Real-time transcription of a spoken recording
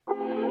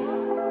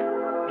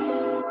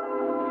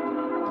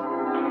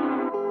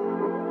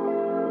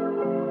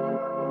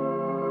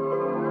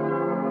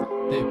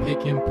They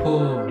pick and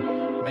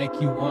pull,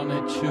 make you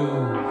wanna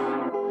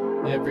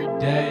choose. Every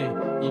day,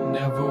 you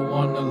never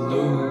wanna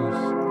lose.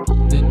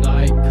 The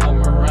night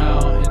come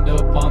around, end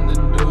up on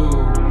the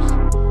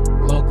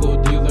news. Local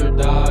dealer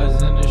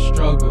dies in a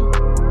struggle.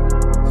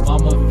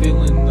 Mama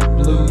feeling the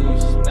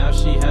blues, now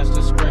she has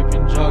to scrape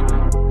and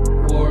juggle.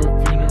 For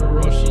a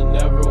funeral she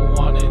never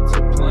wanted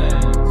to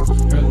plan.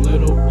 Her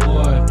little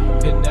boy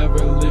could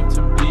never live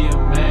to be a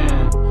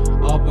man,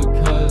 all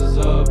because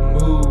of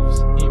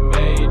moves he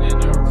made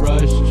in a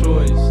rush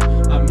choice.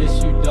 I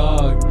miss you,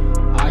 dog,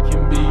 I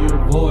can be your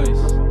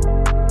voice.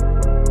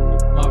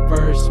 My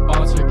first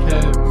sponsor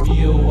kept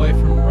me away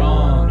from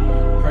wrong.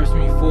 Hurts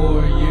me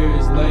 4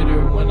 years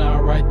later when I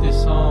write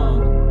this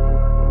song.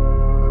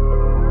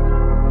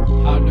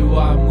 How do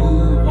I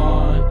move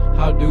on?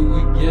 How do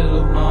we get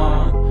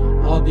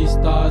along? All these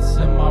thoughts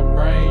in my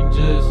brain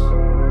just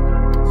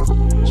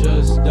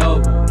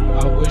double.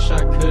 I wish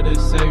I could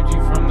have saved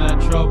you from that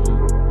trouble.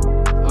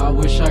 I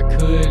wish I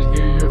could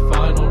hear your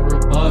final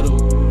rebuttal,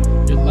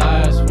 your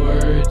last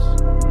words.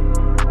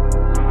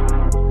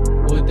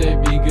 Would they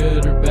be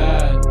good or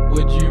bad?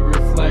 Would you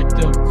reflect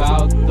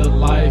about the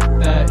life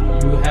that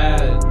you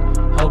had?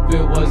 Hope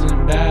it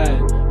wasn't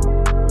bad.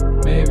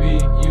 Maybe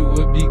you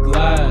would be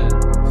glad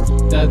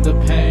that the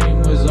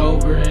pain was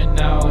over and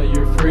now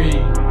you're free,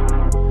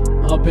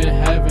 up in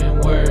heaven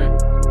where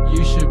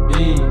you should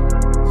be.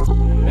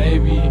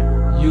 Maybe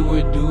you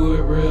would do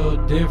it real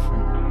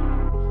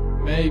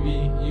different.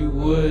 Maybe you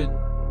would,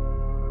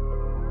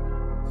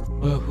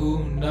 but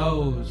who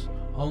knows?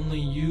 Only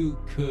you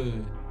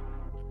could.